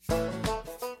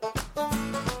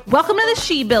Welcome to the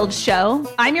She Builds Show.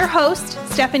 I'm your host,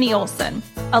 Stephanie Olson,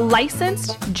 a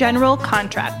licensed general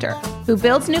contractor who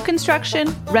builds new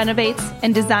construction, renovates,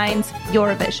 and designs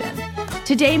your vision.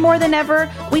 Today, more than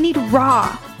ever, we need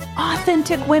raw,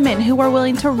 authentic women who are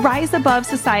willing to rise above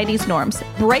society's norms,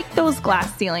 break those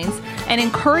glass ceilings, and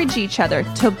encourage each other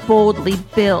to boldly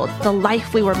build the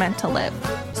life we were meant to live.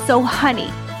 So, honey,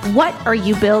 what are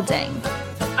you building?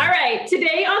 All right,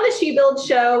 today on the She Builds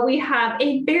Show, we have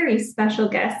a very special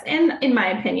guest, and in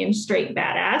my opinion, straight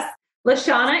badass.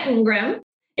 Lashana Ingram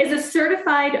is a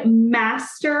certified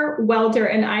master welder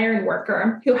and iron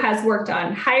worker who has worked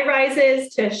on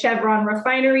high-rises to Chevron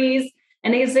refineries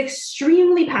and is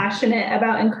extremely passionate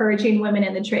about encouraging women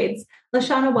in the trades.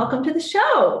 Lashana, welcome to the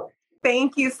show.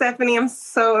 Thank you, Stephanie. I'm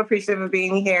so appreciative of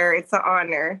being here. It's an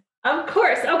honor. Of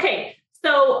course. Okay.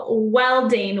 So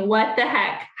welding, what the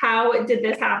heck? How did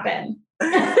this happen?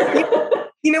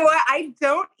 You know what? I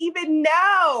don't even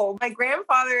know. My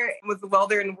grandfather was a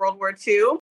welder in World War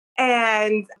II,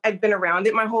 and I've been around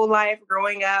it my whole life,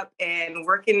 growing up and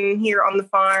working here on the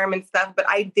farm and stuff, but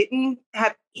I didn't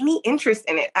have any interest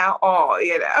in it at all,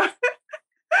 you know?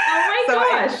 Oh my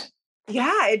gosh.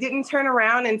 It didn't turn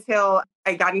around until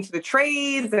I got into the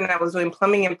trades and I was doing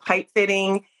plumbing and pipe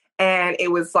fitting. And it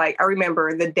was like, I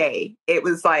remember the day, it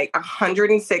was like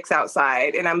 106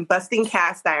 outside and I'm busting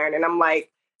cast iron and I'm like,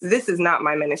 this is not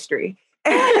my ministry.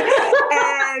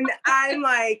 And I'm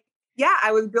like,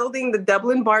 I was building the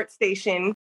Dublin BART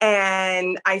station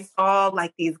and I saw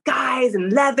like these guys in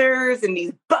leathers and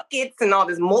these buckets and all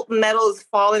this molten metal is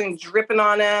falling and dripping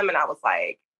on them. And I was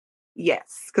like,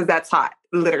 yes, because that's hot,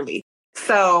 literally.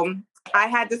 So I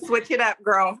had to switch it up,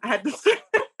 girl. I had to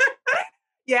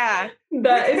Yeah.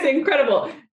 That is incredible.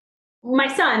 My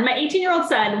 18-year-old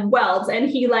son welds and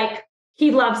he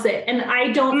loves it. And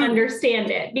I don't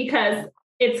understand it because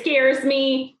it scares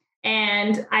me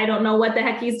and I don't know what the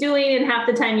heck he's doing. And half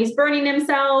the time he's burning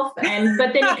himself. But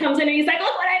then he comes in and he's like,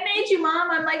 look what I made you,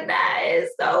 Mom. I'm like, that is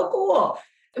so cool.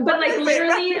 But like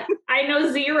literally I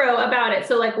know zero about it.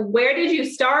 So like, where did you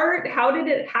start? How did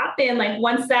it happen? Like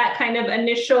once that kind of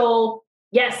initial,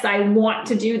 yes, I want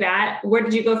to do that. Where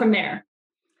did you go from there?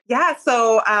 Yeah.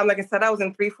 So, like I said, I was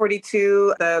in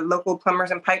 342, the local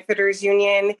plumbers and pipe fitters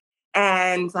union.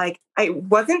 And like, I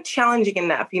wasn't challenging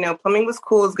enough. You know, plumbing was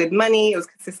cool. It was good money. It was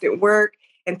consistent work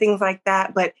and things like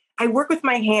that. But I work with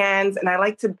my hands and I'm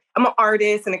an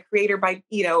artist and a creator by,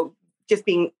 just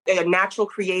being a natural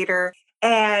creator.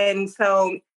 And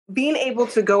so being able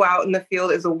to go out in the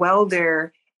field as a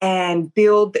welder and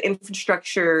build the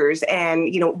infrastructures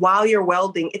and, while you're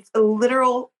welding, it's a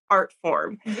literal art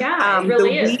form. Yeah, it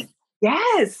really is.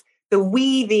 Yes. The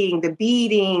weaving, the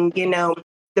beading,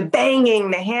 the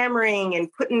banging, the hammering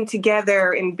and putting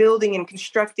together and building and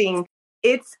constructing.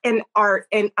 It's an art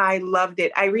and I loved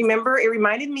it. I remember it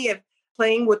reminded me of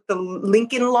playing with the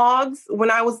Lincoln logs when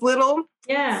I was little.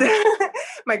 Yeah. So,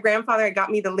 my grandfather had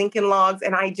got me the Lincoln logs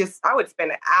and I would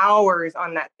spend hours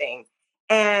on that thing.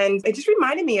 And it just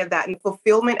reminded me of that and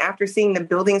fulfillment after seeing the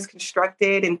buildings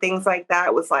constructed and things like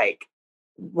that was like,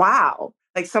 wow,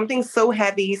 like something so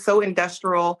heavy, so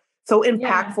industrial, so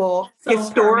impactful, so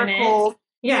historical,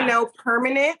 permanent.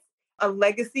 Permanent. A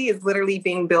legacy is literally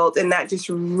being built. And that just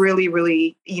really,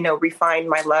 really, refined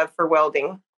my love for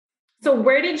welding. So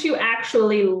where did you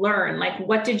actually learn? Like,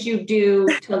 what did you do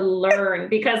to learn?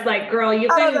 Because like, girl, you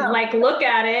can like look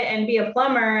at it and be a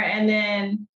plumber and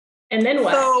then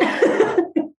what?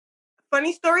 So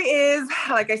funny story is,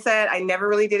 like I said, I never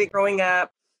really did it growing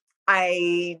up.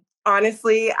 I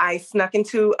snuck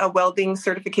into a welding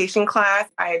certification class.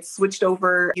 I had switched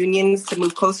over unions to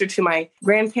move closer to my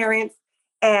grandparents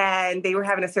and they were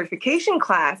having a certification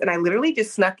class and I literally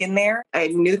just snuck in there. I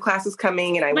knew the class was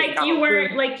coming and you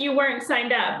weren't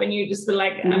signed up and you just were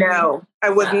like, no, I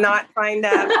was not signed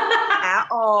up at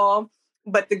all.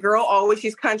 But the girl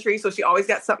she's country. So she always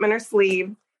got something in her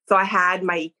sleeve. So I had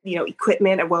my,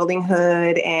 equipment, a welding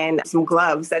hood and some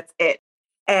gloves. That's it.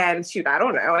 And shoot, I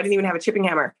don't know. I didn't even have a chipping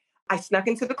hammer. I snuck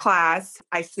into the class.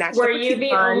 I snatched up a you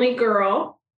the only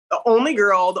girl? The only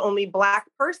girl, the only Black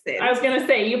person. I was going to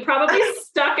say, you probably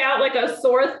stuck out like a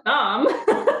sore thumb.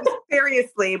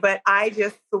 Seriously, but I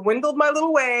just swindled my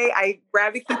little way. I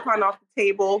grabbed a coupon off the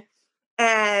table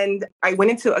and I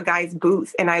went into a guy's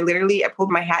booth and I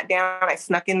pulled my hat down. I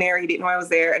snuck in there. He didn't know I was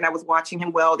there. And I was watching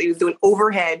him weld. He was doing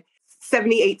overhead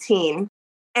 70-18.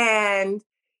 And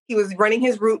he was running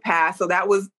his route pass. So that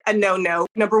was a no,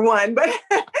 number one. But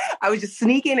I was just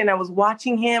sneaking and I was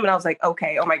watching him and I was like,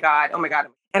 okay, oh my God.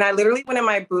 And I literally went in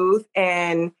my booth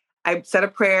and I said a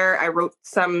prayer. I wrote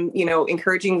some,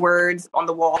 encouraging words on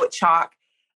the wall with chalk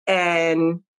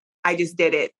and I just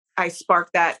did it. I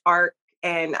sparked that arc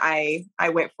and I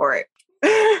went for it.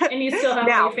 And you still have all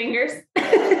your fingers?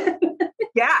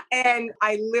 Yeah. And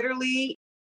I literally,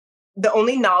 the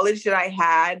only knowledge that I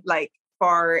had, like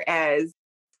far as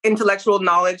intellectual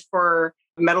knowledge for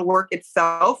metalwork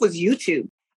itself, was YouTube.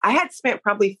 I had spent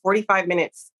probably 45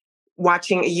 minutes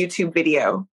watching a YouTube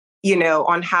video,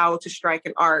 on how to strike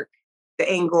an arc, the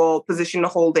angle, position to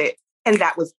hold it. And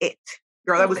that was it.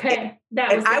 Girl, that was it.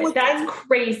 That's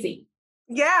crazy.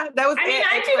 Yeah, that was it. I mean,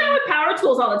 I do that with power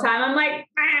tools all the time. I'm like,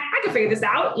 I can figure this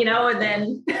out, and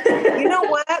then. You know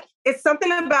what? It's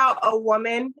something about a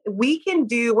woman. We're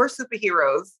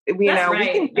superheroes. We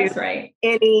can do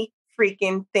any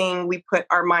freaking thing we put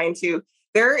our mind to.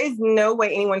 There is no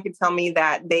way anyone can tell me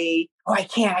that I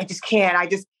can't, I just can't. I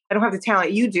don't have the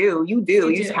talent. You do. You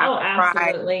just have to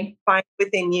try, find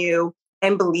within you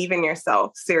and believe in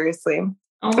yourself. Seriously.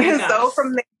 Oh my gosh. So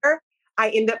from there, I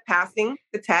ended up passing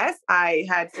the test. I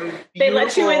had some They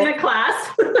let you in the class.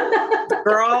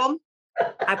 Girl,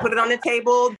 I put it on the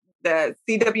table. The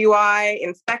CWI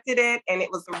inspected it and it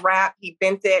was a wrap. He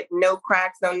bent it, no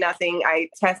cracks, no nothing. I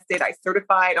tested, I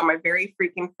certified on my very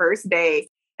freaking first day.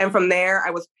 And from there,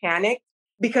 I was panicked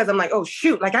because I'm like, oh,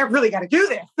 shoot, like I really got to do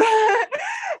this.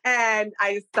 And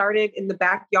I started in the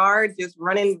backyard, just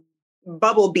running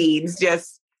bubble beads,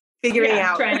 just figuring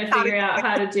out. Trying to figure out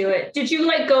how to do it. Did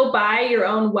you go buy your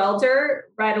own welder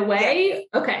right away?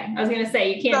 Yes. Okay. I was going to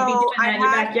say, you can't be doing that in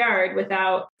your backyard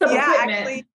without some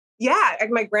equipment. Actually,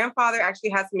 my grandfather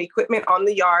actually has some equipment on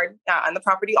the yard, on the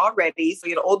property already. So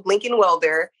he had an old Lincoln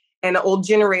welder and an old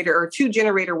generator, or 2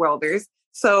 generator welders.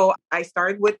 So I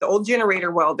started with the old generator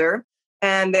welder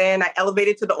and then I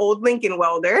elevated to the old Lincoln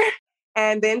welder.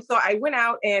 And then so I went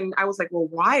out and I was like, well,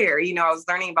 wire, I was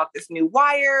learning about this new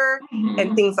wire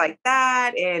and things like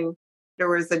that. And there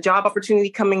was a job opportunity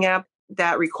coming up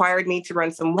that required me to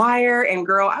run some wire. And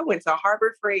girl, I went to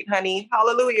Harbor Freight, honey,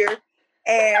 hallelujah,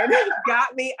 and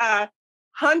got me a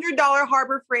 $100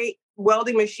 Harbor Freight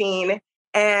welding machine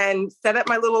and set up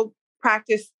my little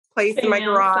practice place in my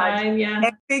garage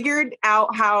and figured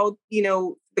out how,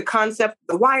 the concept,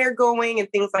 the wire going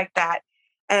and things like that.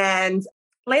 And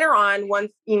later on,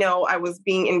 once, I was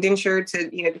being indentured to,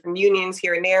 different unions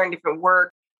here and there and different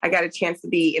work, I got a chance to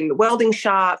be in the welding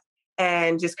shop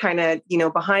and just kind of,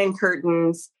 behind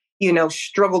curtains,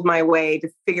 struggled my way to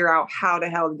figure out how the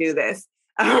hell to do this.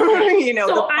 So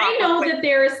I know that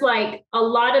there's a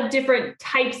lot of different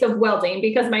types of welding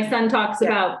because my son talks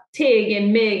about TIG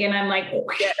and MIG and I'm like,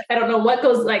 I don't know what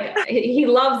goes, he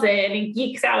loves it and he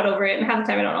geeks out over it. And half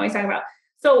the time I don't know what he's talking about.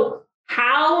 So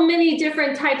how many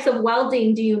different types of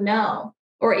welding do you know?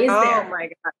 Or is there? Oh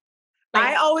my God.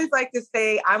 I always like to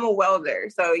say I'm a welder.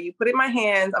 So you put it in my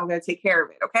hands, I'm going to take care of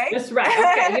it. Okay. That's right.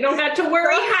 Okay. You don't have to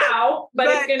worry how, but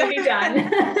it's going to be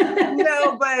done.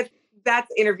 No, but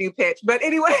that's interview pitch. But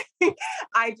anyway,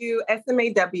 I do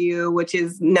SMAW, which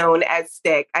is known as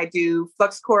stick. I do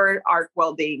flux core arc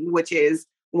welding, which is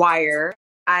wire.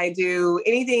 I do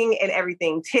anything and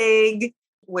everything. TIG,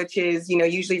 which is,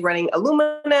 usually running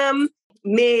aluminum.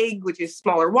 MIG, which is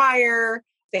smaller wire.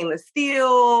 Stainless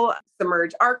steel,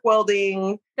 submerged arc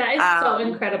welding. That is so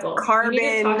incredible. Carbon. You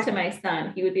need to talk to my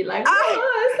son. He would be like,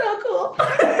 oh, that's so cool.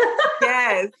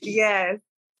 Yes.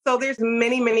 So there's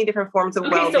many, many different forms of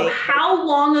welding. So how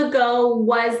long ago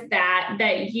was that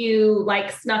you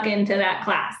snuck into that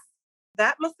class?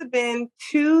 That must have been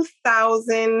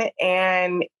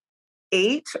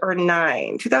 2008 or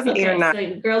 9. 2008 or 9.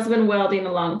 So girls have been welding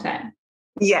a long time.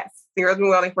 Yes. The girls have been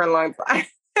welding for a long time.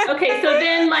 Okay. So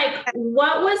then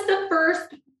what was the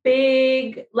first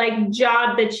big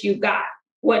job that you got?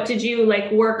 What did you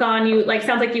work on? You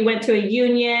sounds like you went to a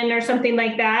union or something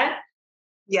like that.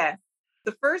 Yes.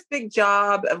 The first big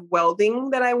job of welding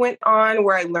that I went on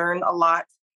where I learned a lot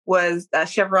was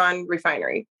Chevron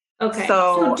Refinery. Okay.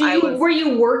 So were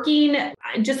you working,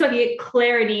 just so I get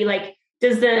clarity,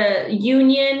 does the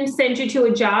union send you to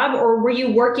a job or were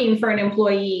you working for an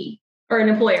employee or an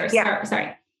employer? Yeah.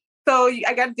 Sorry. So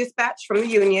I got dispatched from the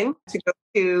union to go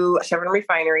to Chevron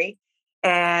Refinery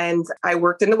and I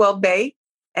worked in the weld bay.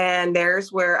 And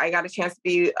there's where I got a chance to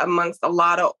be amongst a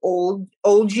lot of old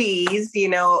OGs,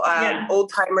 old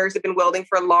timers have been welding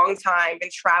for a long time, been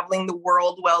traveling the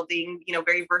world welding,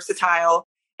 very versatile.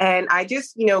 And I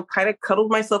just, kind of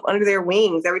cuddled myself under their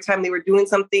wings. Every time they were doing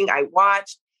something, I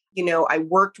watched, I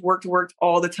worked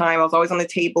all the time. I was always on the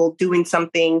table doing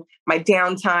something. My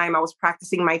downtime, I was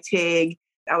practicing my TIG.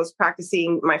 I was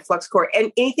practicing my flux core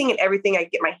and anything and everything I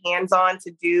get my hands on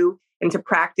to do and to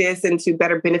practice and to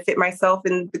better benefit myself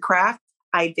in the craft.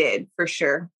 I did for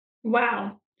sure.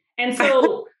 Wow. And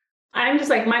so I'm just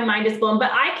my mind is blown,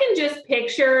 but I can just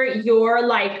picture your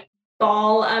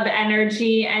ball of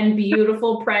energy and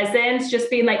beautiful presence, just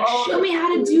being like, show me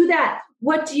how to do that.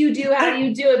 What do you do? How do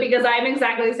you do it? Because I'm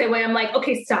exactly the same way. I'm like,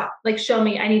 okay, stop. Like, show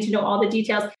me. I need to know all the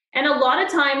details. And a lot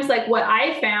of times, like what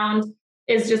I found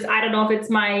is just, I don't know if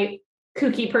it's my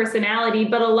kooky personality,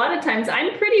 but a lot of times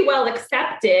I'm pretty well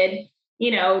accepted,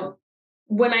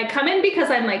 when I come in, because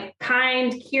I'm like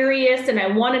kind, curious, and I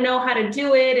want to know how to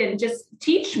do it and just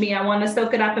teach me. I want to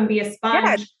soak it up and be a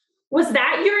sponge. Yeah. Was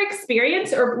that your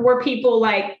experience, or were people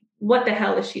like, what the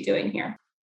hell is she doing here?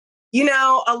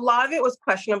 A lot of it was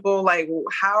questionable. Like,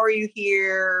 how are you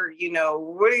here?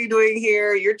 What are you doing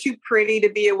here? You're too pretty to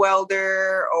be a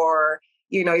welder, or,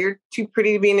 you're too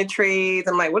pretty to be in the trades.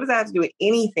 I'm like, what does that have to do with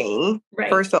anything? Right.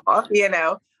 First off,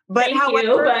 but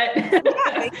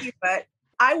thank you, but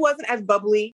I wasn't as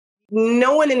bubbly.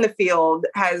 No one in the field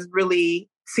has really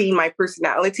seen my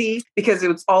personality, because it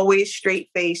was always straight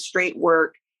face, straight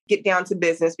work, get down to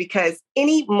business, because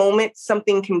any moment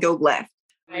something can go left.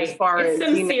 Right. As far as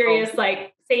some serious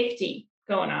like safety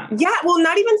going on. Yeah. Well,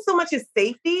 not even so much as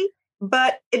safety,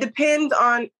 but it depends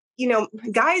on,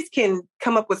 guys can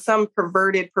come up with some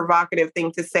perverted, provocative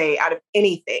thing to say out of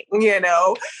anything,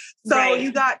 So right.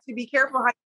 You got to be careful how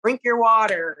you drink your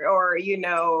water, or,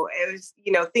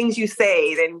 things you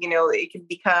say, then, it can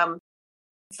become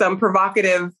some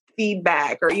provocative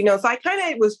feedback, or, so I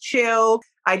kind of was chill.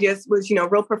 I just was,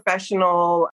 real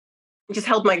professional, just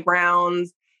held my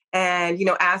grounds. And,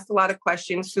 asked a lot of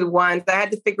questions to the ones. I had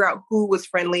to figure out who was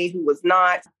friendly, who was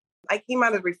not. I came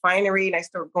out of the refinery and I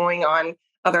started going on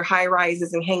other high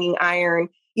rises and hanging iron.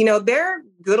 They're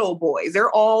good old boys.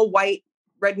 They're all white,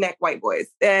 redneck white boys.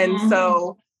 And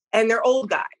and they're old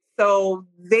guys. So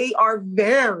they are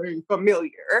very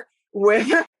familiar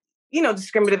with,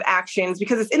 discriminative actions,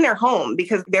 because it's in their home,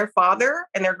 because their father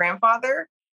and their grandfather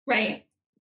right.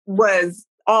 was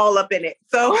all up in it.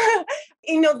 So,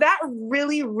 that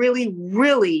really, really,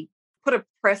 really put a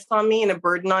press on me and a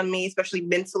burden on me, especially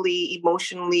mentally,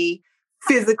 emotionally,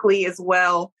 physically as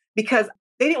well, because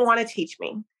they didn't want to teach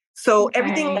me. So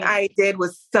everything I did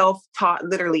was self-taught.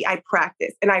 Literally, I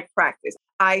practiced.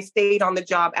 I stayed on the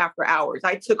job after hours.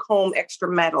 I took home extra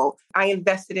metal. I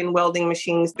invested in welding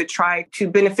machines to try to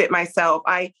benefit myself.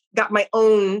 I got my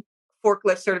own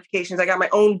forklift certifications. I got my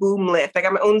own boom lift. I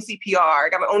got my own CPR. I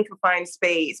got my own confined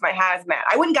space, my hazmat.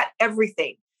 I went and got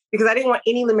everything because I didn't want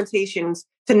any limitations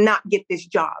to not get this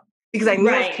job, because I knew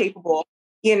I was capable,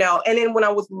 And then when I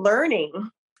was learning,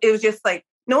 it was just like,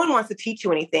 no one wants to teach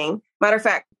you anything. Matter of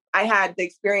fact, I had the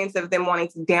experience of them wanting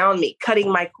to down me,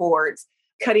 cutting my cords,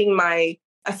 cutting my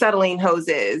acetylene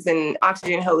hoses and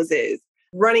oxygen hoses,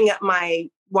 running up my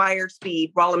wire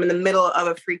speed while I'm in the middle of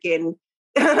a freaking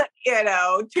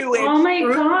 2-inch. Oh my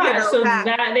gosh. So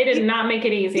that they did not make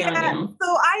it easy on you.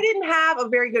 So I didn't have a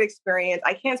very good experience.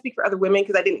 I can't speak for other women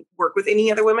because I didn't work with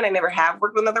any other women. I never have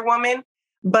worked with another woman.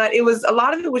 But a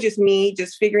lot of it was just me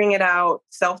just figuring it out,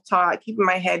 self-taught, keeping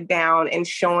my head down and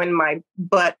showing my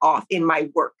butt off in my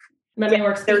work.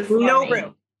 There's no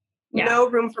room. Yeah. No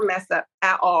room for mess up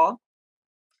at all,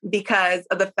 because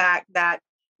of the fact that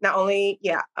not only,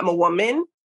 I'm a woman,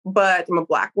 but I'm a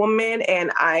Black woman,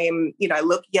 and I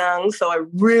look young. So I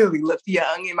really looked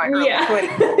young in my early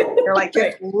 20s. They're like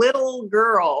this little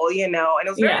girl, and it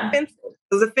was very offensive.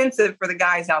 It was offensive for the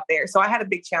guys out there. So I had a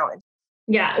big challenge.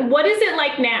 Yeah. What is it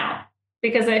like now?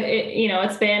 Because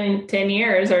it's been 10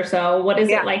 years or so. What is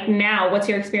it like now? What's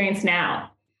your experience now?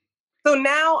 So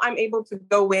now I'm able to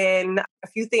go in. A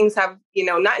few things have,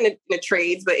 not in the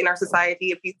trades, but in our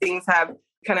society, a few things have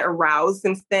kind of aroused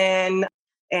since then.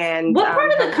 And what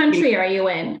part of the country are you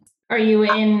in? Are you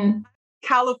in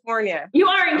California? You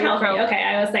are in California. Okay.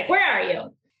 I was like, where are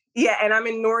you? Yeah. And I'm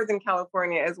in Northern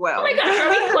California as well. Oh my gosh. Are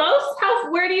we close?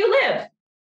 Where do you live?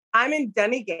 I'm in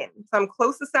Dunnigan. So I'm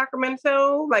close to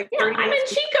Sacramento. I'm in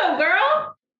Chico,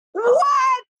 girl. What?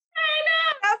 I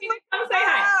know. You come say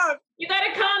hi. You got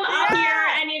to come up here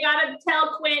and you got to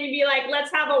tell Quinn and be like,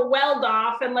 let's have a weld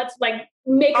off and let's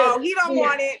make a. Oh, he don't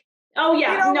want it. Oh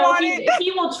yeah, no,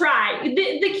 he will try. The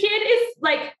kid is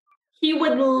like, he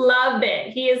would love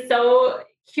it. He is so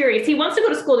curious. He wants to go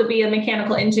to school to be a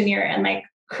mechanical engineer and like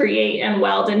create and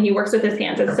weld, and he works with his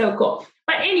hands. It's so cool.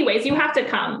 But anyways, you have to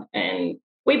come, and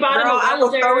we bought him a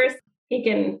welder. He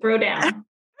can throw down.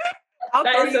 I'll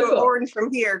throw you an orange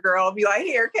from here, girl. Be like,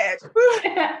 here, catch.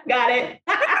 Got it.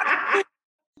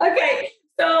 Okay,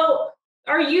 so.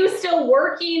 Are you still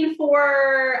working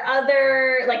for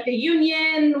other, like the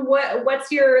union?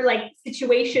 What's your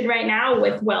situation right now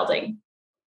with welding?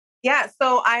 Yeah,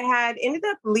 so I had ended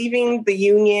up leaving the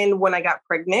union when I got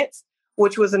pregnant,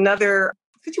 which was another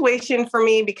situation for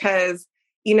me because,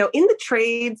 in the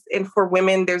trades and for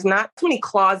women, there's not too many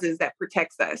clauses that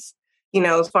protects us,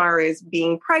 as far as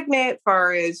being pregnant, as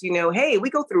far as, hey, we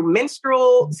go through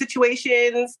menstrual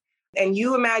situations. And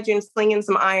you imagine slinging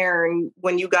some iron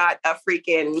when you got a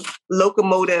freaking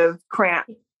locomotive cramp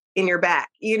in your back.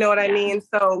 You know what I mean?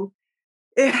 So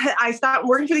I stopped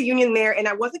working for the union there and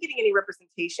I wasn't getting any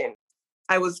representation.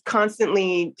 I was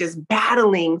constantly just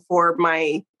battling for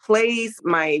my place,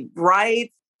 my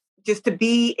rights, just to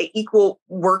be an equal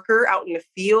worker out in the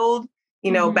field,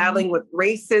 battling with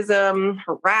racism,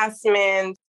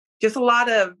 harassment, just a lot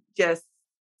of just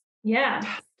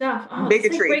stuff. Oh,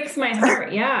 bigotry. It breaks my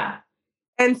heart. Yeah.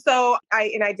 And so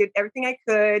I did everything I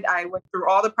could. I went through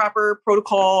all the proper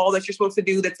protocol that you're supposed to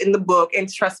do that's in the book. And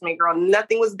trust me, girl,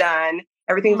 nothing was done.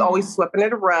 Everything was always swept under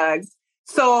the rug.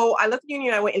 So I left the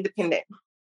union. I went independent.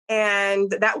 And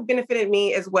that benefited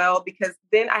me as well, because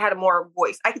then I had a more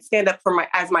voice. I could stand up for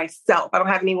as myself. I don't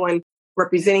have anyone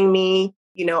representing me.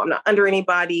 I'm not under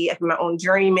anybody. I can be my own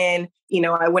journeyman.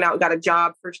 I went out and got a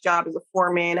job, first job as a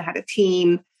foreman. I had a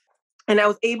team. And I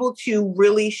was able to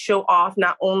really show off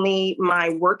not only my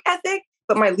work ethic,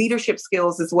 but my leadership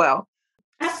skills as well.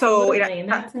 Absolutely. So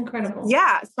that's incredible.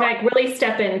 Yeah. So really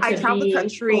step in to be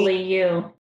fully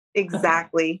you.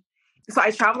 Exactly. Okay. So I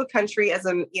travel the country as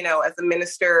a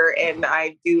minister, and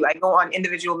I go on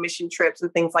individual mission trips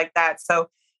and things like that. So,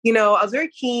 I was very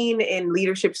keen in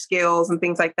leadership skills and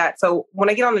things like that. So when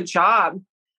I get on the job,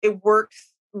 it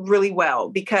works really well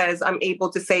because I'm able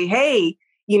to say, hey,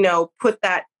 put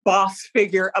that boss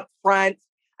figure up front.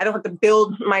 I don't have to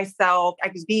build myself. I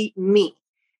just be me.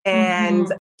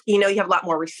 And, you have a lot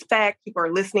more respect. People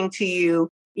are listening to you.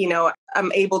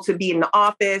 I'm able to be in the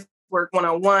office, work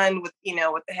one-on-one with,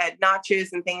 with the head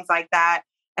notches and things like that,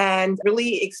 and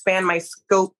really expand my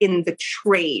scope in the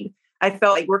trade. I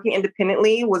felt like working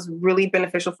independently was really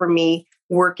beneficial for me,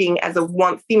 working as a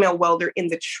one female welder in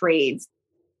the trades.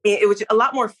 It was a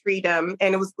lot more freedom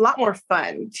and it was a lot more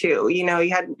fun too. You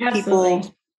had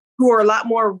people who are a lot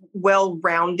more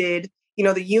well-rounded.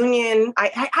 The union,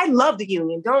 I love the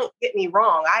union. Don't get me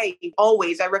wrong. I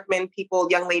recommend people,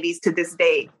 young ladies to this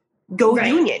day, go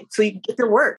union so you can get their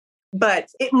work. But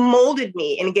it molded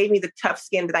me and it gave me the tough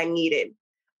skin that I needed.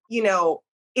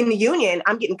 In the union,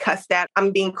 I'm getting cussed at.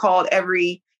 I'm being called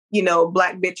every,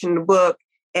 black bitch in the book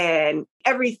and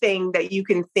everything that you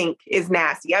can think is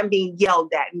nasty. I'm being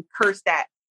yelled at and cursed at,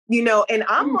 and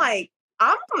I'm like,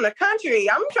 I'm from the country.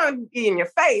 I'm trying to be in your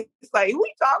face. It's like, who are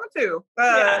you talking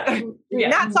to? You're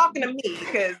not talking to me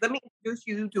because let me introduce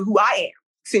you to who I am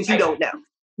since you don't know.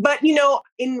 But,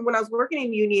 when I was working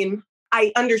in union,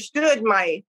 I understood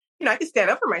I could stand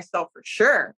up for myself for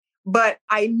sure. But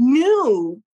I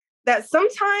knew that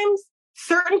sometimes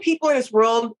certain people in this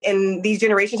world and these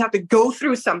generations have to go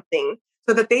through something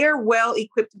so that they are well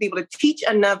equipped to be able to teach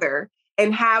another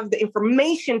and have the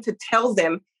information to tell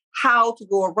them how to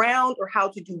go around or how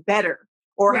to do better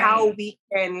or how we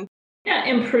can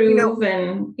improve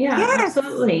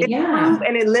absolutely. Improve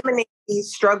and eliminate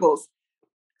these struggles.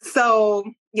 So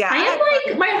I am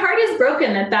like, my heart is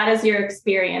broken that is your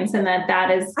experience and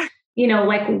that is,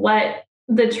 like what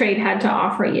the trade had to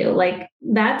offer you. Like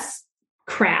that's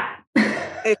crap.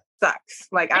 It sucks.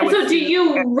 So do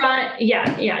you run?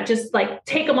 Yeah. Just like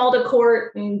take them all to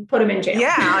court and put them in jail.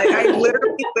 Yeah. I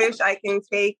literally wish I can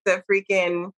take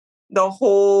the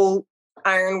whole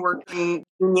ironworking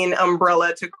union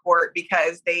umbrella to court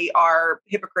because they are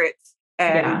hypocrites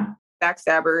and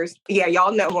backstabbers. Yeah,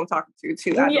 y'all know who I'm talking to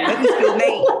too. I don't let me steal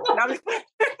names.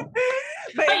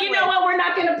 But anyway. You know what? We're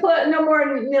not going to put no more.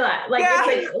 It's like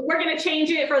we're going to change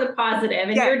it for the positive,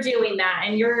 and you're doing that,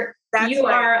 and you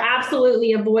are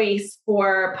absolutely a voice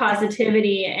for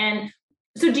positivity. And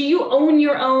so, do you own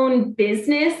your own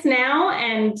business now,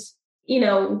 and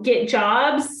get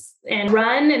jobs and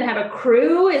run and have a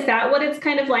crew? Is that what it's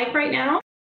kind of like right now?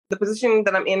 The position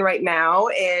that I'm in right now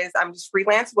is I'm just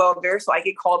freelance welder. So I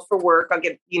get called for work. I'll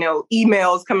get,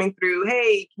 emails coming through.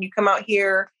 Hey, can you come out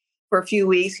here for a few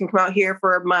weeks? Can you come out here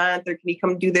for a month? Or can you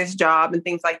come do this job and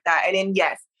things like that? And then,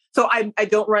 yes. So I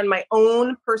don't run my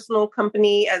own personal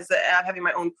company as having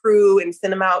my own crew and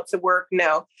send them out to work.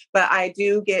 No, but I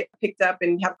do get picked up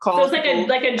and have calls. So it's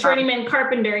like a journeyman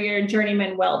carpenter. You're a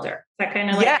journeyman welder. Is that kind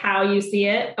of like how you see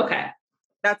it? Okay.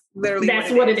 That's literally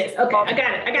what it is. Okay. I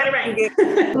got it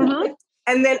right.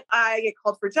 And then I get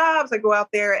called for jobs. I go out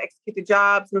there, execute the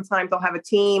job. Sometimes I'll have a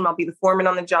team. I'll be the foreman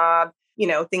on the job,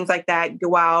 things like that.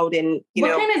 Go out and,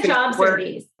 what kind of jobs are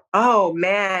these? Oh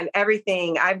man,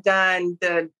 everything. I've done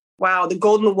the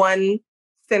Golden One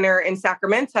Center in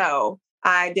Sacramento.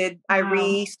 I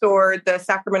restored the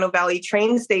Sacramento Valley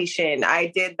train station.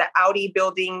 I did the Audi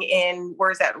building in,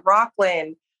 where's that,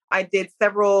 Rockland. I did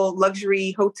several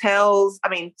luxury hotels.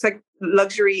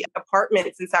 Luxury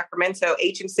apartments in Sacramento,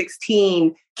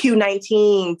 HM16,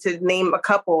 Q19, to name a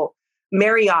couple.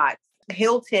 Marriott,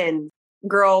 Hilton,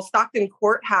 Stockton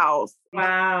Courthouse.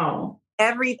 Wow.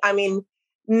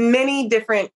 Many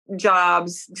different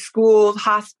jobs, schools,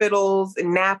 hospitals,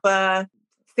 Napa,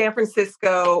 San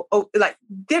Francisco,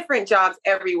 different jobs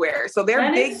everywhere. So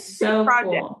they're big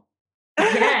projects. Cool.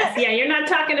 Yes. Yeah. You're not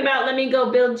talking about, let me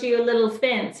go build you a little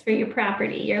fence for your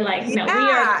property. You're like, no, we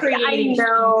are creating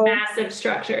massive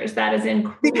structures. That is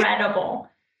incredible.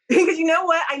 Because you know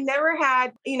what? I never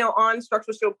had, on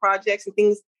structural steel projects, and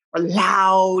things are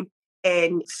loud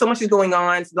and so much is going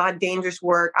on. It's a lot of dangerous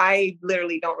work. I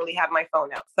literally don't really have my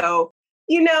phone out. So,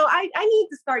 I need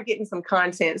to start getting some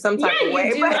content some type of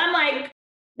way. But I'm like,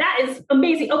 that is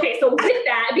amazing. Okay, so with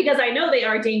that, because I know they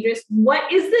are dangerous,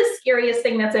 what is the scariest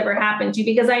thing that's ever happened to you?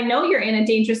 Because I know you're in a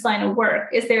dangerous line of work.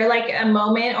 Is there like a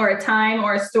moment or a time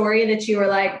or a story that you were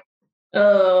like,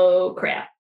 oh, crap?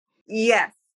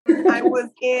 Yes. I was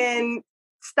in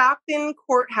Stockton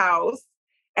Courthouse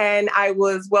and I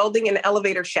was welding an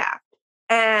elevator shaft.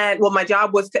 And my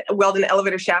job was to weld an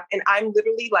elevator shaft. And I'm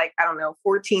literally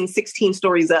 14, 16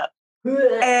 stories up.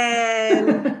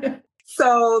 And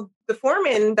so the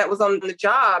foreman that was on the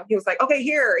job, he was like, okay,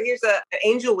 here's an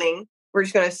angel wing. We're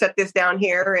just going to set this down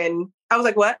here. And I was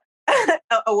like, what?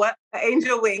 A what? An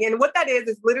angel wing. And what that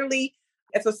is literally,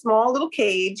 it's a small little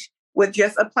cage with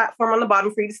just a platform on the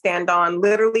bottom for you to stand on,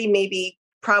 literally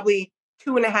probably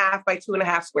 2.5 by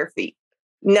 2.5 square feet.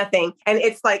 Nothing. And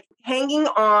it's like hanging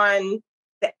on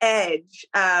the edge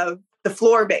of the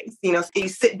floor base, so you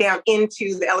sit down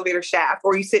into the elevator shaft,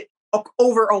 or you sit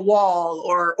over a wall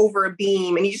or over a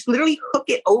beam, and you just literally hook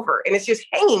it over, and it's just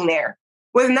hanging there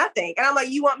with nothing. And I'm like,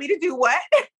 you want me to do what?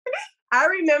 I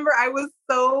remember I was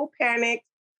so panicked.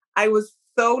 I was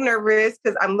so nervous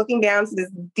because I'm looking down to this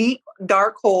deep,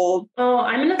 dark hole. Oh,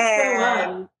 I'm going to throw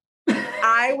up.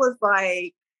 I was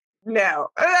like, no.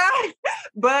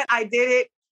 But I did it.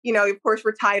 Of course,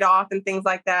 we're tied off and things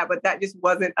like that, but that just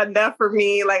wasn't enough for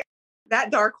me. Like,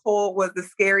 that dark hole was the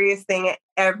scariest thing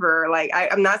ever. Like,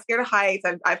 I'm not scared of heights.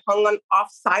 I've hung on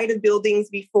offside of buildings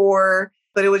before,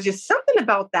 but it was just something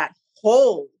about that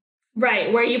hole.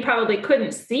 Right, where you probably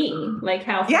couldn't see, like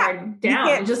how far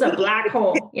down. Just a black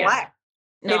hole. It's black.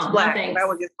 No, it's black. And I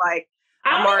was just like,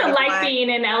 I don't even like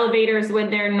being in elevators when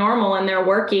they're normal and they're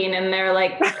working and they're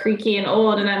like creaky and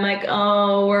old. And I'm like,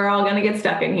 oh, we're all going to get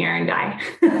stuck in here and die.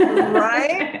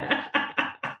 Right?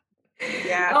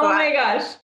 Yeah. Oh my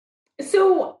gosh.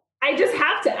 So I just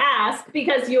have to ask,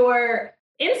 because your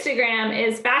Instagram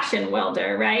is Fashion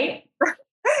Welder, right?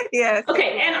 Yes.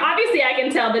 Okay. And obviously I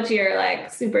can tell that you're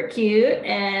like super cute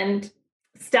and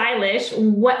stylish.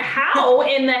 How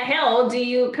in the hell do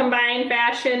you combine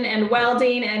fashion and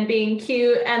welding and being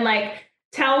cute? And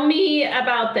tell me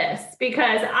about this,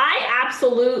 because I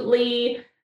absolutely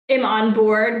am on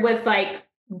board with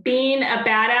being a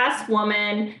badass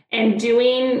woman and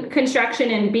doing construction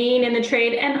and being in the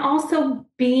trade, and also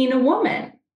being a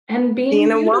woman and being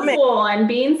beautiful and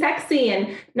being sexy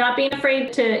and not being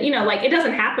afraid to, it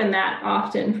doesn't happen that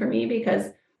often for me because,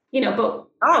 but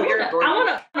I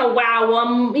want to wow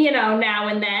them, now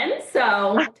and then.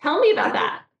 So tell me about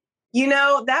that.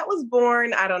 That was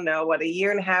born, I don't know,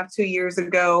 1.5, 2 years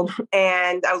ago.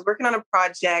 And I was working on a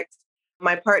project.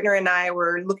 My partner and I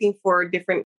were looking for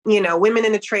different, women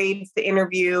in the trades to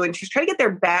interview, and just trying to get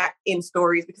their back in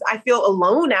stories because I feel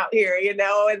alone out here, and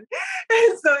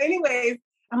so anyways,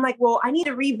 I'm like, well, I need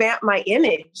to revamp my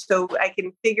image so I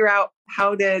can figure out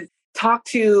how to talk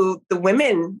to the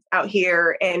women out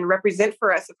here and represent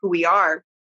for us of who we are.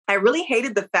 I really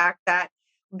hated the fact that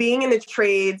being in the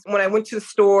trades, when I went to the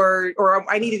store or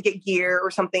I needed to get gear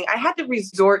or something, I had to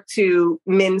resort to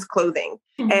men's clothing.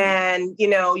 Mm-hmm. And,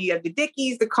 you have the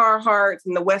Dickies, the Carhartts,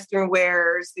 and the Western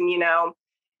wears, and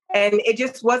it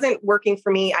just wasn't working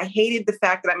for me. I hated the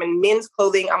fact that I'm in men's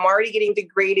clothing. I'm already getting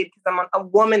degraded because I'm a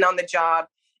woman on the job.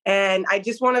 And I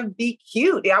just want to be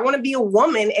cute. I want to be a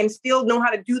woman and still know how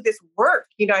to do this work.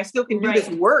 I still can do this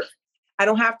work. I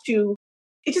don't have to.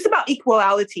 It's just about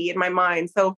equality in my mind.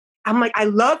 So I'm like, I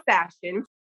love fashion.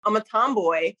 I'm a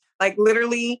tomboy. Like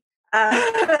literally,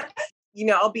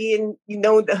 I'll be in,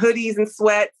 the hoodies and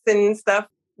sweats and stuff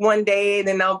one day. And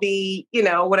then I'll be,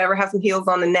 whatever, have some heels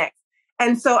on the next.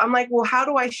 And so I'm like, well, how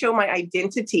do I show my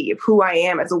identity of who I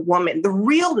am as a woman? The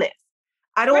realness.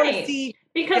 I don't want to see.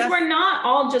 Because we're not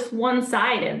all just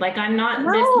one-sided. Like, I'm not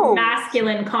this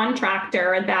masculine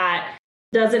contractor that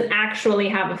doesn't actually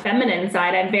have a feminine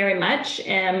side. I very much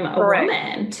am a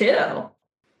woman too.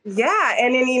 Yeah.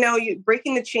 And then, you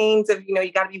breaking the chains of,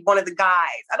 you got to be one of the guys.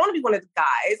 I don't want to be one of the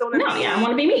guys. I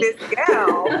want to be me. This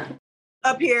gal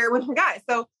up here with the guys.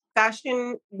 So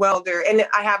fashion welder. And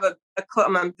I have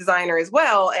I'm a designer as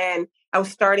well. And I was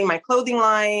starting my clothing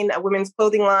line, a women's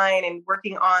clothing line, and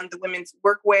working on the women's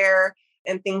workwear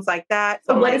and things like that.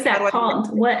 So what is that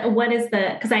called? What is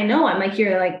because I know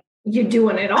you're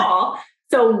doing it all.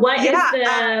 So what is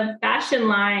the fashion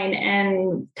line?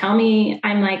 And tell me,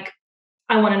 I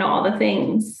want to know all the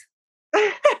things.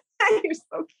 You're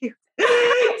so cute. I'm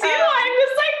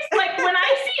just like when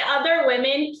I see other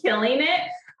women killing it,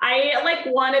 I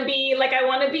want to be I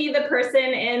want to be the person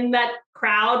in that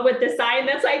crowd with the sign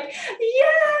that's like,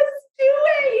 yes, do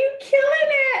it. You killing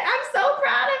it. I'm so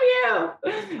proud of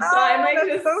you. So I'm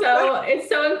it's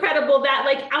so incredible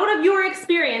that out of your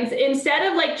experience,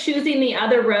 instead of choosing the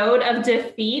other road of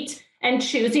defeat and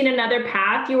choosing another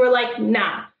path, you were like,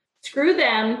 nah, screw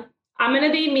them. I'm going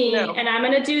to be me and I'm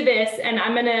going to do this and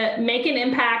I'm going to make an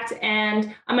impact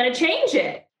and I'm going to change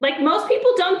it. Most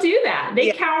people don't do that.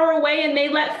 They cower away and they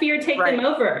let fear take them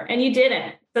over, and you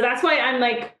didn't. So that's why I'm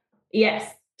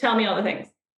yes, tell me all the things.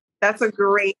 That's a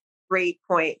great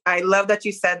point. I love that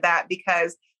you said that,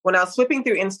 because when I was flipping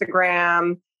through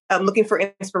Instagram, looking for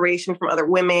inspiration from other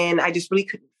women, I just really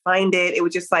couldn't find it. It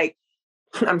was just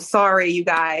I'm sorry, you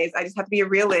guys, I just have to be a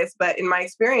realist. But in my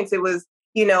experience, it was,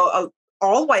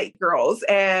 all white girls.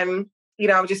 And,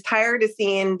 I was just tired of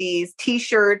seeing these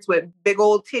T-shirts with big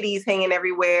old titties hanging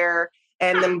everywhere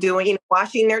and them doing,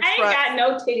 washing their trucks. I ain't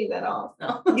got no titties at all.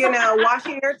 So.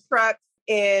 Washing their trucks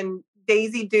in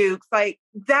Daisy Dukes.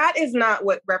 That is not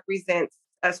what represents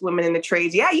us women in the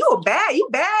trades. Yeah, you bad,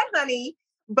 honey.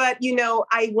 But,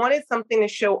 I wanted something to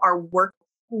show our work.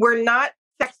 We're not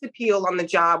sex appeal on the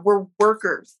job. We're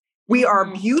workers. We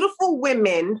are beautiful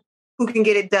women who can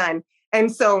get it done.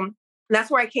 And so that's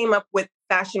where I came up with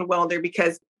Fashion Welder,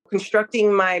 because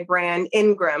constructing my brand,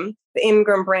 Ingram, the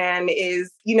Ingram brand is,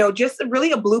 just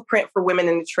really a blueprint for women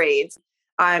in the trades.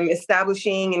 I'm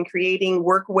establishing and creating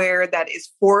workwear that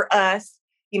is for us,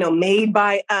 made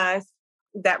by us,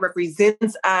 that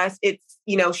represents us. It's,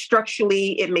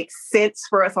 structurally, it makes sense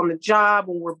for us on the job.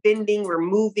 When we're bending, we're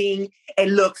moving, it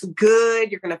looks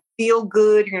good. You're going to feel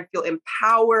good. You're going to feel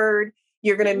empowered.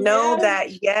 You're going to know that,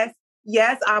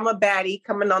 yes, I'm a baddie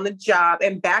coming on the job,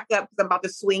 and back up because I'm about to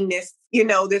swing this,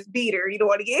 this beater. You don't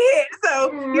want to get hit.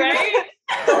 So,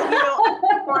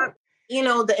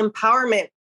 the empowerment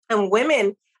and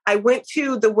women. I went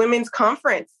to the women's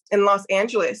conference in Los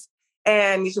Angeles,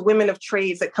 and these women of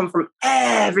trades that come from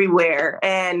everywhere.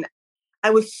 And I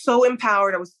was so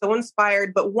empowered. I was so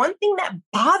inspired. But one thing that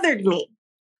bothered me,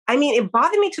 it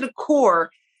bothered me to the core,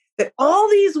 that all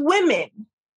these women,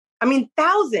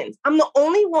 thousands, I'm the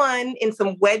only one in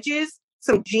some wedges,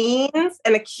 some jeans,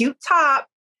 and a cute top,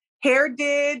 hair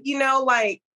did,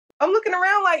 I'm looking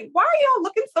around why are y'all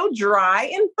looking so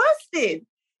dry and busted?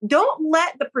 Don't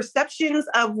let the perceptions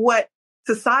of what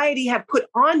society have put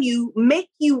on you make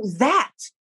you that.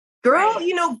 Girl, get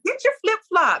your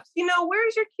flip-flops,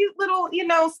 where's your cute little,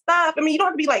 stuff? You don't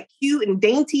have to be cute and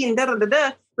dainty and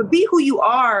da-da-da-da, but be who you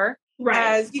are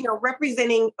as,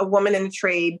 representing a woman in the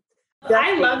trade.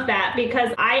 I love that, because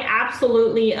I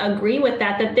absolutely agree with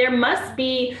that there must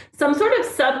be some sort of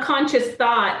subconscious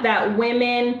thought that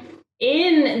women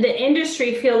in the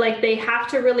industry feel like they have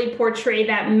to really portray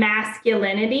that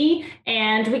masculinity,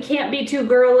 and we can't be too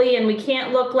girly and we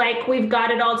can't look like we've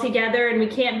got it all together and we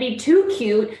can't be too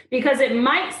cute, because it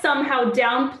might somehow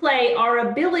downplay our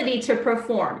ability to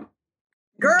perform.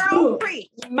 Girl,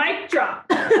 mic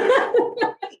drop.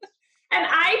 And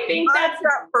I think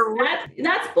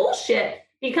that's bullshit,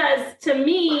 because to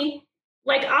me,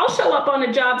 I'll show up on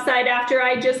a job site after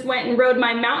I just went and rode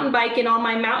my mountain bike in all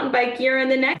my mountain bike gear, and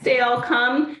the next day I'll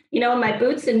come, in my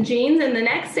boots and jeans, and the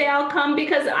next day I'll come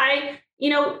because I,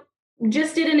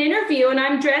 just did an interview and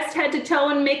I'm dressed head to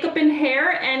toe in makeup and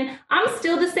hair, and I'm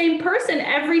still the same person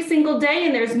every single day.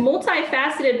 And there's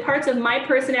multifaceted parts of my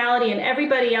personality and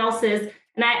everybody else's.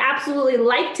 And I absolutely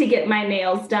like to get my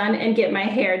nails done and get my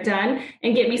hair done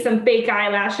and get me some fake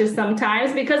eyelashes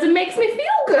sometimes, because it makes me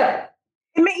feel good.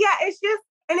 It's just,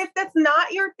 and if that's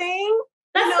not your thing,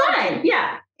 that's fine.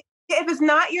 Yeah. If it's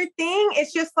not your thing,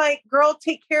 it's just girl,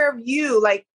 take care of you.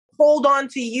 Hold on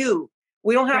to you.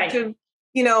 We don't have to,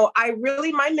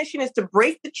 my mission is to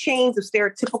break the chains of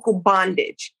stereotypical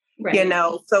bondage,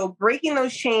 so breaking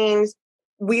those chains.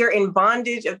 We are in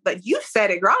bondage of, you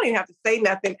said it, girl. I don't even have to say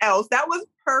nothing else. That was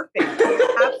perfect.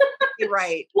 Absolutely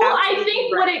right. Well, absolutely I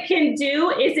think what it can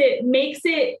do is it makes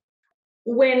it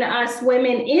when us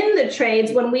women in the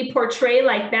trades, when we portray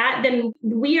like that, then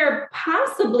we are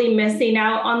possibly missing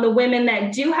out on the women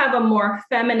that do have a more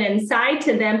feminine side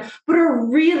to them, but are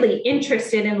really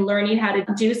interested in learning how to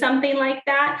do something like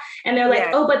that. And they're like,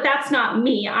 oh, but that's not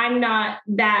me. I'm not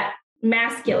that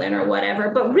masculine or whatever.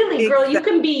 But really, girl, you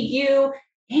can be you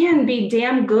and be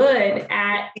damn good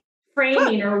at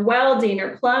framing or welding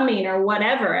or plumbing or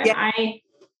whatever. And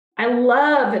I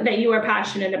love that you are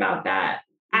passionate about that.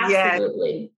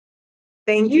 Absolutely. Yes.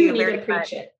 Thank you. You need to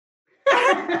preach it.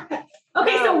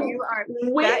 Okay, no, so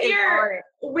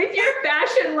with your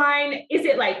fashion line, is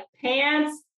it like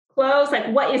pants, clothes? Like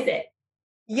what is it?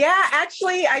 Yeah,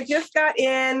 actually, I just got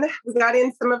in. We got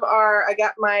in some of I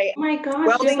got my oh my gosh,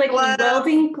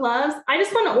 welding gloves. I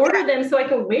just want to order them so I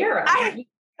can wear them.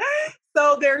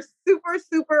 So they're super,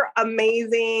 super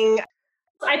amazing.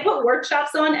 I put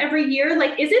workshops on every year.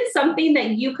 Like, is it something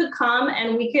that you could come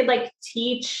and we could like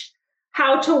teach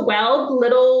how to weld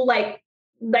little, like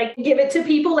give it to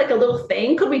people like a little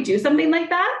thing? Could we do something like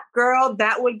that? Girl,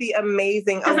 that would be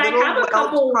amazing. Because I have a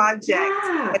couple projects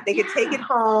that they could take it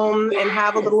home and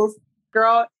have a little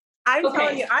girl. I'm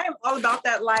telling you, I am all about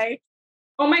that life.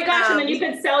 Oh my gosh. And then you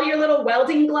could sell your little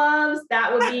welding gloves.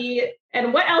 That would be,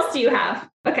 and what else do you have?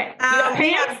 Okay. You got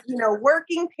pants? We have,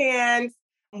 working pants.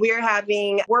 We're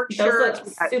having work shirts.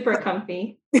 Those look super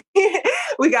comfy.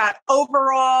 We got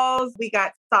overalls. We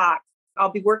got socks.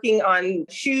 I'll be working on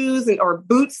shoes or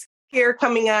boots here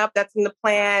coming up. That's in the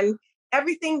plan.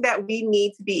 Everything that we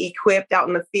need to be equipped out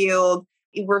in the field.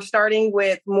 We're starting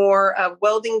with more of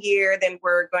welding gear than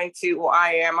we're going to,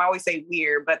 I always say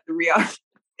we're, but the real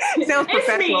sounds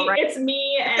professional, right? It's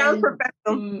me. And, sounds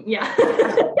professional. Yeah.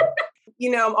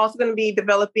 I'm also going to be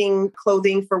developing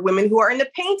clothing for women who are in the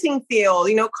painting field,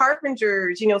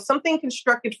 carpenters, something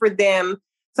constructed for them,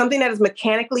 something that is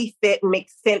mechanically fit and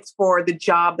makes sense for the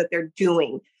job that they're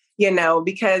doing,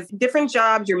 because different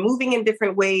jobs, you're moving in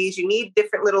different ways. You need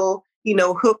different little,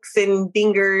 hooks and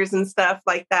dingers and stuff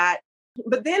like that.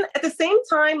 But then at the same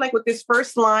time, like with this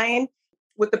first line,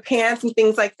 with the pants and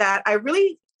things like that, I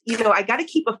really, I got to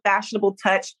keep a fashionable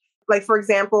touch. Like, for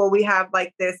example, we have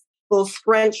like this little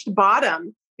scrunched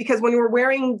bottom, because when we're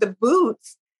wearing the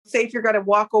boots, say if you're going to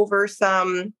walk over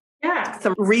some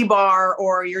rebar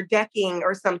or your decking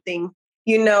or something,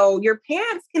 your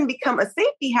pants can become a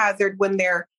safety hazard when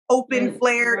they're open,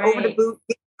 flared over the boot,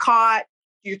 get caught,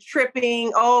 you're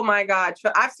tripping. Oh my God.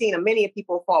 I've seen many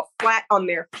people fall flat on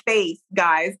their face,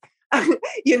 guys,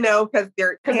 because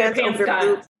their pants over their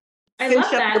boots. I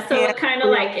love that. So it kind of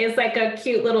like is like a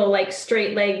cute little like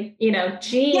straight leg,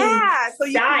 jean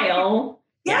style.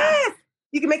 Yes.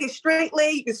 You can make it straight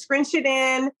leg. You can scrunch it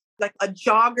in like a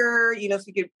jogger, so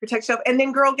you can protect yourself. And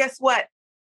then girl, guess what?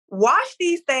 Wash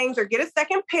these things or get a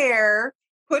second pair,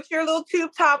 put your little tube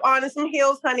top on and some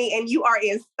heels, honey, and you are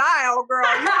in style, girl.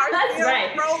 You are That's still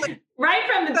right. rolling. Right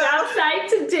from the job site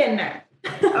to dinner.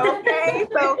 Okay.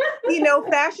 So,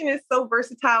 fashion is so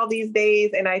versatile these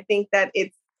days. And I think that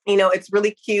it's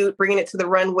really cute, bringing it to the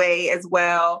runway as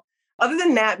well. Other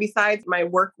than that, besides my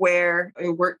workwear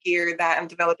and work gear that I'm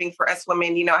developing for us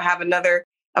women, I have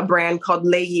a brand called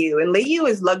Leyu. And Leyu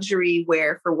is luxury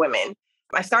wear for women.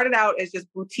 I started out as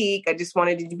just boutique. I just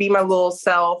wanted to be my little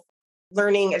self,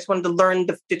 learning. I just wanted to learn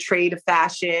the trade of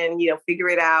fashion, figure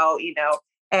it out,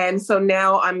 And so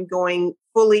now I'm going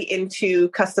fully into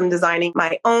custom designing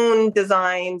my own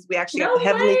designs. We actually got the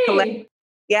Heavenly Collection.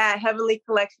 Yeah, Heavenly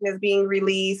Collection is being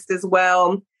released as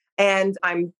well. And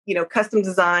I'm, custom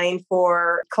designed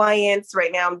for clients.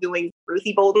 Right now I'm doing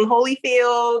Ruthie Bolden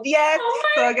Holyfield. Yes. Oh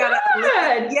my so I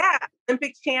got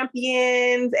Olympic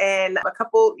champions and a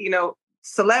couple,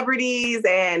 celebrities.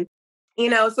 And,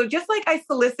 so just like I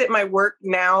solicit my work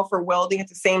now for welding at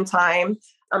the same time,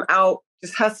 I'm out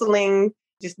just hustling,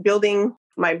 just building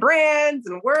my brands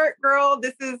and work, girl.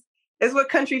 This is what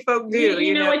country folk do.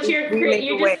 You know what you're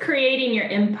just creating your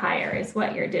empire is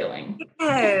what you're doing.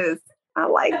 Yes. I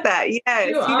like that. Yes.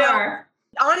 You are.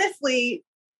 Honestly,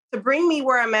 to bring me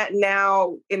where I'm at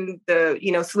now in the,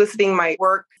 soliciting my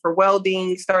work for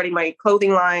welding, starting my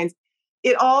clothing lines,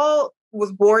 it all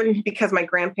was born because my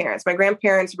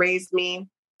grandparents raised me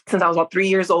since I was about 3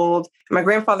 years old. My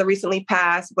grandfather recently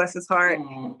passed, bless his heart.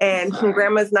 And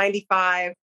grandma's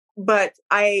 95. But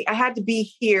I had to be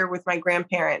here with my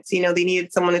grandparents. They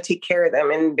needed someone to take care of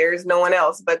them. And there's no one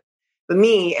else but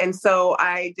me. And so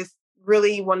I just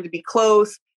really wanted to be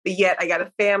close, but yet I got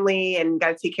a family and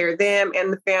got to take care of them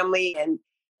and the family. And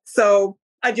so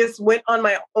I just went on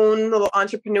my own little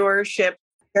entrepreneurship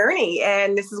journey.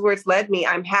 And this is where it's led me.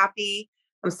 I'm happy.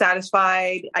 I'm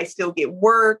satisfied. I still get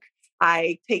work.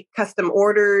 I take custom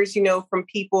orders, from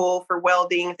people for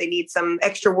welding. If they need some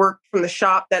extra work from the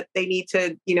shop that they need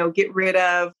to, get rid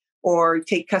of, or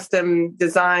take custom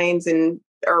designs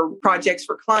or projects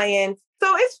for clients.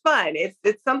 So it's fun.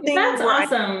 It's something. That's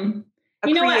awesome.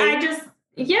 You know what?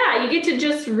 you get to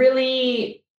just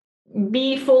really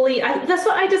be fully, I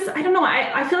don't know.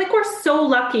 I feel like we're so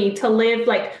lucky to live.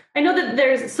 Like, I know that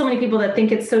there's so many people that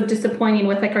think it's so disappointing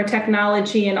with like our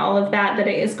technology and all of that it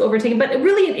is overtaken, but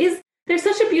it is, there's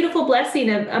such a beautiful blessing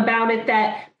about it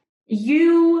that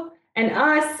you and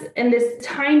us in this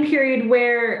time period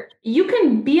where you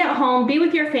can be at home, be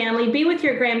with your family, be with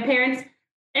your grandparents,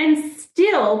 and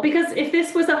still, because if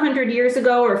this was 100 years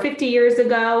ago or 50 years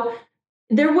ago,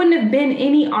 there wouldn't have been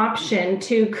any option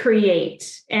to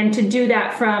create and to do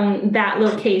that from that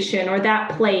location or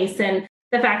that place. And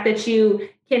the fact that you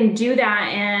can do that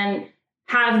and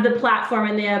have the platform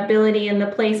and the ability and the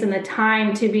place and the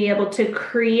time to be able to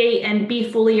create and be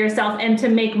fully yourself and to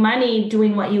make money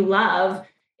doing what you love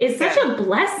is such a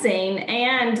blessing.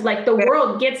 And like the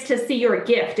world gets to see your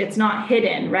gift. It's not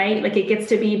hidden, right? Like it gets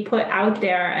to be put out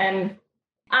there. And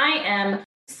I am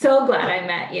so glad I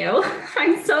met you.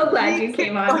 I'm so glad you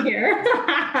came on here.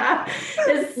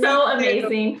 It's so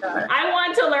amazing. I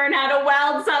want to learn how to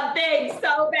weld something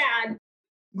so bad.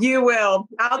 You will.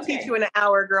 I'll teach you in an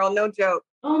hour, girl. No joke.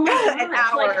 Oh my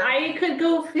gosh. Like I could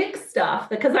go fix stuff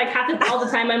because like all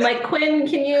the time I'm like, Quinn,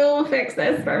 can you fix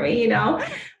this for me? But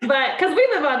because we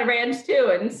live on a ranch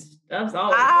too and stuff's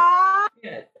always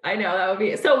good. I know that would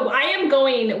be, so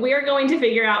we're going to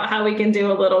figure out how we can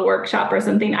do a little workshop or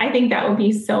something. I think that would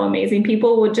be so amazing.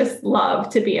 People would just love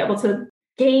to be able to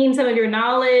gain some of your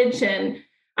knowledge. And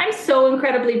I'm so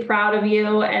incredibly proud of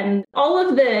you and all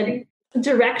of the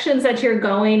directions that you're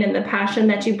going and the passion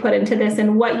that you put into this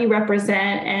and what you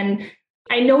represent. And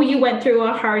I know you went through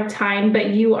a hard time, but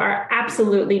you are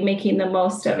absolutely making the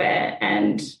most of it.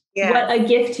 And what a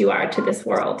gift you are to this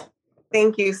world.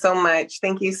 Thank you so much.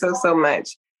 Thank you so, so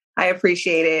much. I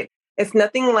appreciate it. It's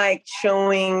nothing like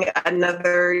showing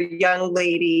another young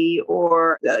lady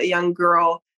or a young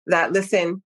girl that,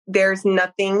 listen, there's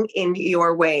nothing in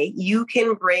your way. You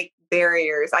can break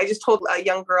barriers. I just told a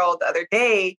young girl the other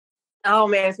day, oh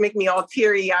man, it's making me all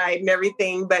teary-eyed and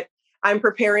everything, but I'm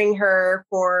preparing her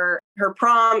for her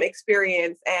prom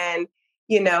experience. And,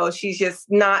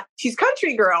 she's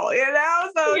country girl,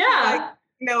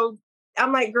 So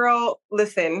I'm like, girl,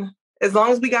 listen, as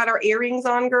long as we got our earrings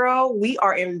on, girl, we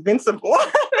are invincible.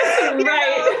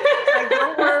 Right.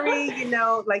 Don't worry,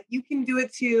 like you can do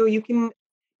it too.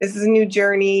 This is a new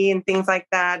journey and things like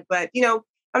that. But, I'm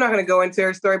not going to go into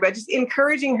her story, but just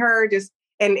encouraging her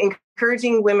and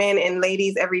encouraging women and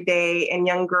ladies every day and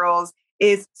young girls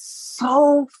is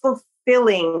so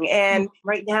fulfilling. And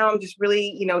right now I'm just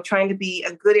really, trying to be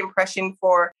a good impression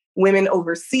for women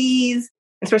overseas,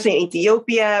 especially in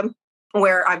Ethiopia,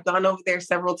 where I've gone over there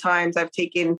several times. I've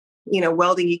taken,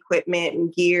 welding equipment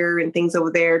and gear and things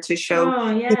over there to show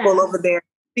people over there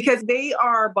because they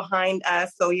are behind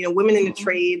us. So, women in the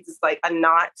trades is like a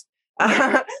knot.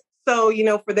 So,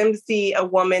 for them to see a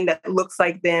woman that looks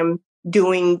like them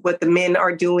doing what the men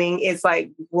are doing is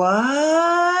like,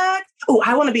 what? Oh,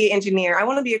 I want to be an engineer. I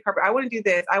want to be a carpenter. I want to do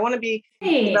this. I want to be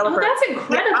a developer. Oh, that's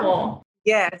incredible.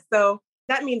 So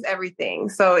that means everything.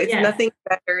 So it's nothing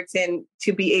better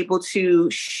to be able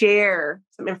to share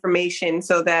some information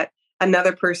so that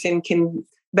another person can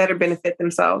better benefit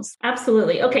themselves.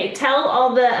 Absolutely. Okay. Tell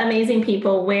all the amazing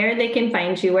people where they can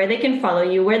find you, where they can follow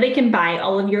you, where they can buy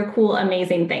all of your cool,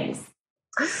 amazing things.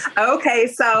 Okay.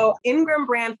 So Ingram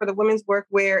brand for the women's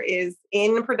workwear is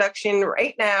in production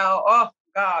right now. Oh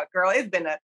God, girl, it's been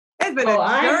a journey.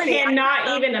 I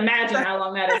cannot even imagine how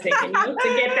long that has taken you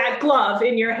to get that glove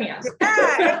in your hand.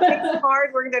 It takes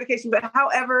hard work and dedication, but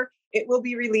however, it will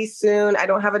be released soon. I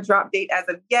don't have a drop date as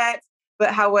of yet,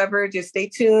 but however, just stay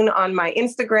tuned on my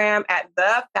Instagram at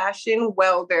The Fashion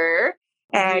Welder,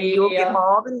 and you'll get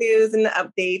all the news and the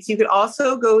updates. You could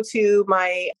also go to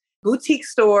my boutique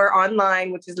store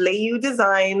online, which is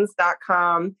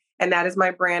layudesigns.com. And that is my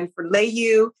brand for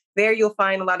Layu. There you'll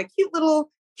find a lot of cute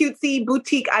little cutesy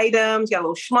boutique items. You got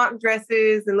little schmuck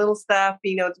dresses and little stuff,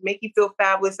 to make you feel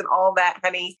fabulous and all that,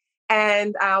 honey.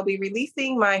 And I'll be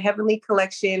releasing my Heavenly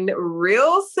collection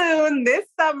real soon this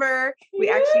summer. We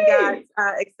actually got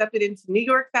accepted into New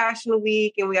York Fashion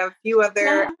Week, and we have a few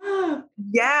other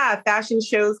fashion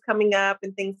shows coming up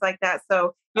and things like that.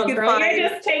 So you're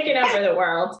just taking over the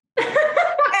world.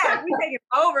 Yeah, we're taking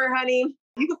over, honey.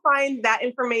 You can find that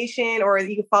information, or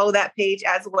you can follow that page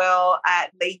as well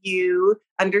at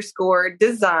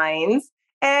Layu_designs,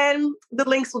 and the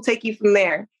links will take you from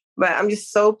there. But I'm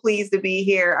just so pleased to be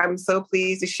here. I'm so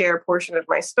pleased to share a portion of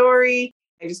my story.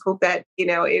 I just hope that,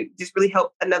 it just really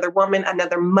helped another woman,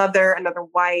 another mother, another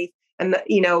wife, and,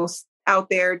 out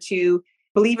there to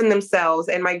believe in themselves.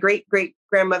 And my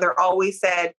great-great-grandmother always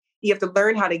said, you have to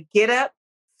learn how to get up,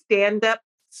 stand up,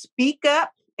 speak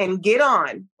up, and get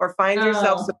on, or find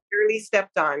yourself severely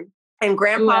stepped on. And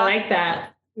Grandpa... Ooh, I like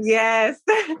that. Yes.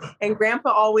 And Grandpa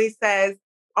always says,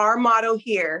 our motto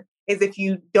here is if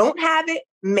you don't have it,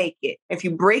 make it. If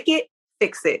you break it,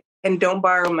 fix it. And don't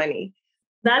borrow money.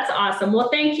 That's awesome. Well,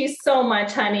 thank you so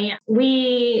much, honey.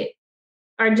 We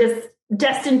are just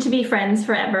destined to be friends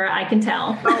forever. I can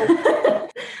tell. Oh.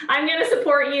 I'm going to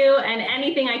support you, and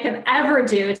anything I can ever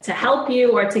do to help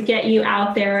you or to get you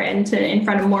out there and in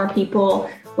front of more people,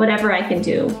 whatever I can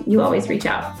do, you always reach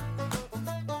out.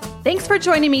 Thanks for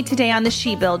joining me today on the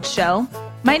She Builds Show.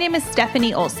 My name is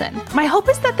Stephanie Olson. My hope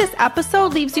is that this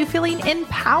episode leaves you feeling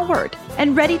empowered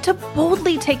and ready to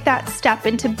boldly take that step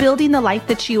into building the life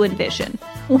that you envision,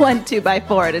 1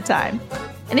 2x4 at a time.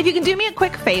 And if you can do me a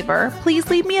quick favor, please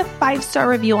leave me a 5-star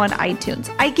review on iTunes.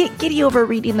 I get giddy over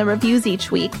reading the reviews each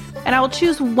week, and I will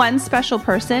choose one special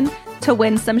person to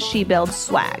win some She Builds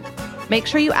swag. Make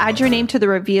sure you add your name to the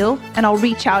review, and I'll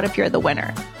reach out if you're the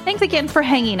winner. Thanks again for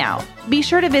hanging out. Be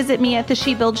sure to visit me at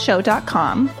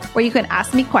theshebuildshow.com, where you can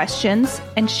ask me questions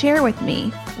and share with me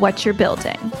what you're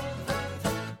building.